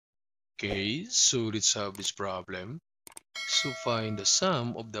Okay, so let's have this problem. So find the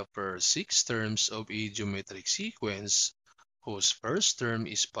sum of the first 6 terms of a geometric sequence whose first term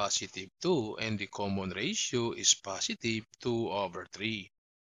is positive 2 and the common ratio is positive 2/3.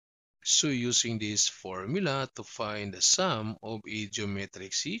 So using this formula to find the sum of a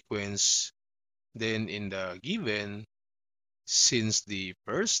geometric sequence, then in the given, since the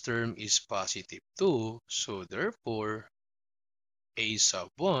first term is positive 2, so therefore a sub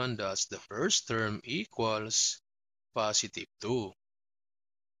 1, that's the first term, equals positive 2.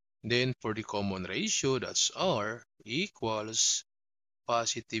 Then for the common ratio, that's R, equals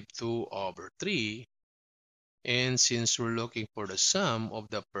positive 2/3. And since we're looking for the sum of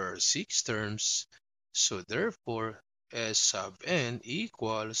the first 6 terms, so therefore S sub n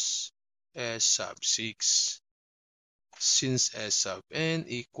equals S sub 6. Since S sub n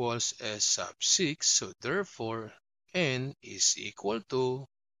equals S sub 6, so therefore n is equal to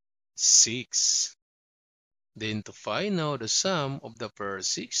 6. Then to find out the sum of the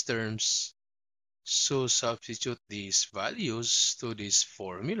first 6 terms, so substitute these values to this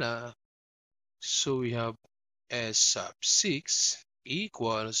formula. So we have S sub 6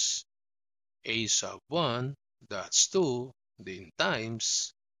 equals A sub 1, that's 2, then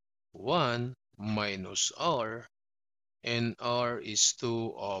times 1 minus R, and R is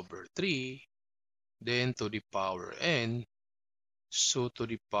 2/3, then to the power n, so to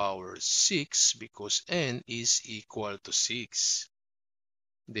the power 6 because n is equal to 6.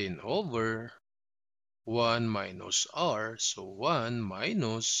 Then over 1 minus R, so 1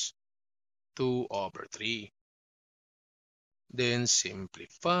 minus 2/3. Then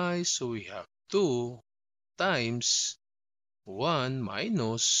simplify, so we have 2 times 1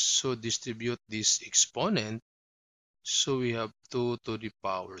 minus, so distribute this exponent, so we have 2 to the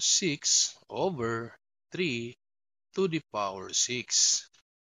power 6 over 3 to the power 6.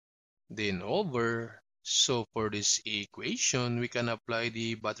 Then over, so for this equation, we can apply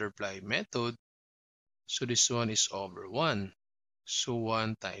the butterfly method. So this one is over 1. So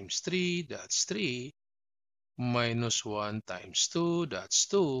 1 times 3, that's 3. Minus 1 times 2, that's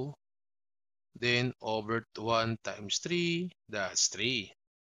 2. Then over 1 times 3, that's 3.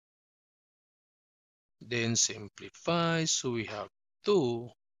 Then simplify, so we have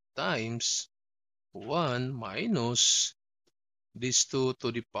 2 times 1 minus this 2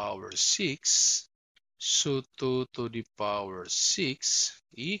 to the power 6. So 2 to the power 6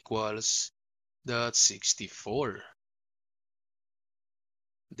 equals that 64.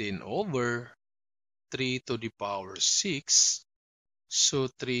 Then over 3 to the power 6. So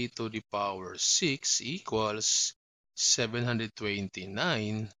 3 to the power 6 equals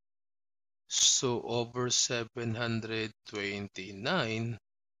 729. So over 729,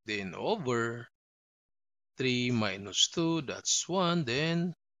 then over 3 minus 2, that's 1,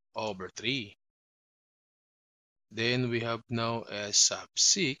 then over 3. Then we have now S sub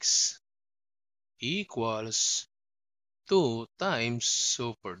 6 equals 2 times,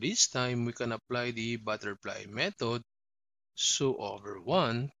 so for this time we can apply the butterfly method, so over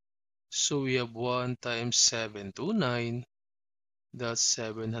 1. So we have 1 times 729, that's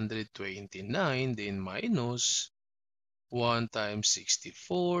 729, then minus 1 times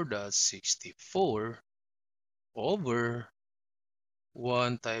 64, that's 64, over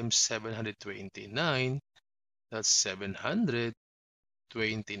 1 times 729, that's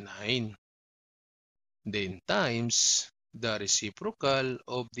 729. Then times the reciprocal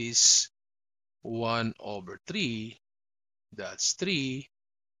of this 1/3, that's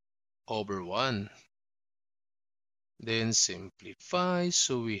 3/1. Then simplify,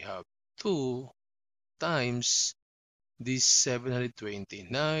 so we have 2 times this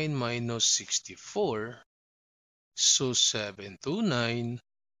 729 minus 64. So 729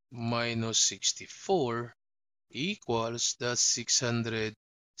 minus 64 equals that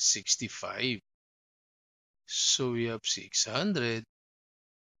 665. So we have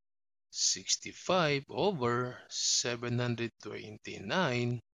 665 over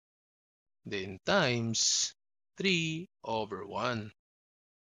 729, then times 3/1.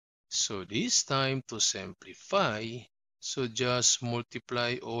 So this time to simplify, so just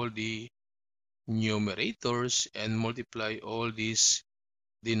multiply all the numerators and multiply all these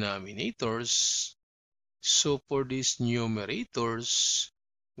denominators. So for these numerators,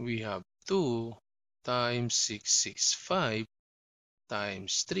 we have 2 times 665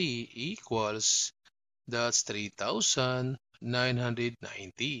 times 3 equals, that's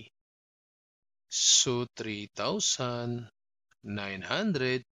 3,990. So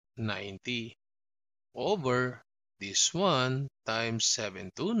 3,990 over this one times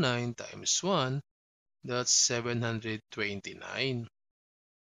 729 times 1, that's 729.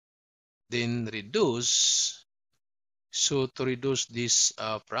 then reduce. So to reduce this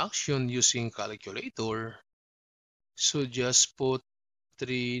fraction using calculator, so just put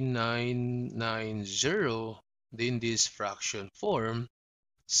 3990, then this fraction form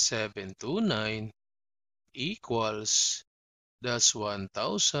 729 equals, that's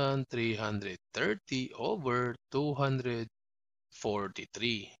 1330 over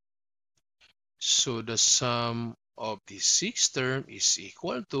 243. So the sum of the sixth term is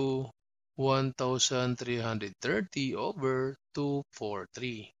equal to 1330 over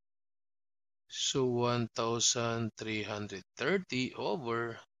 243. So 1330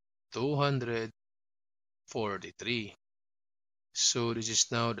 over 243. So this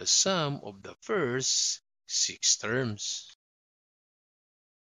is now the sum of the first six terms.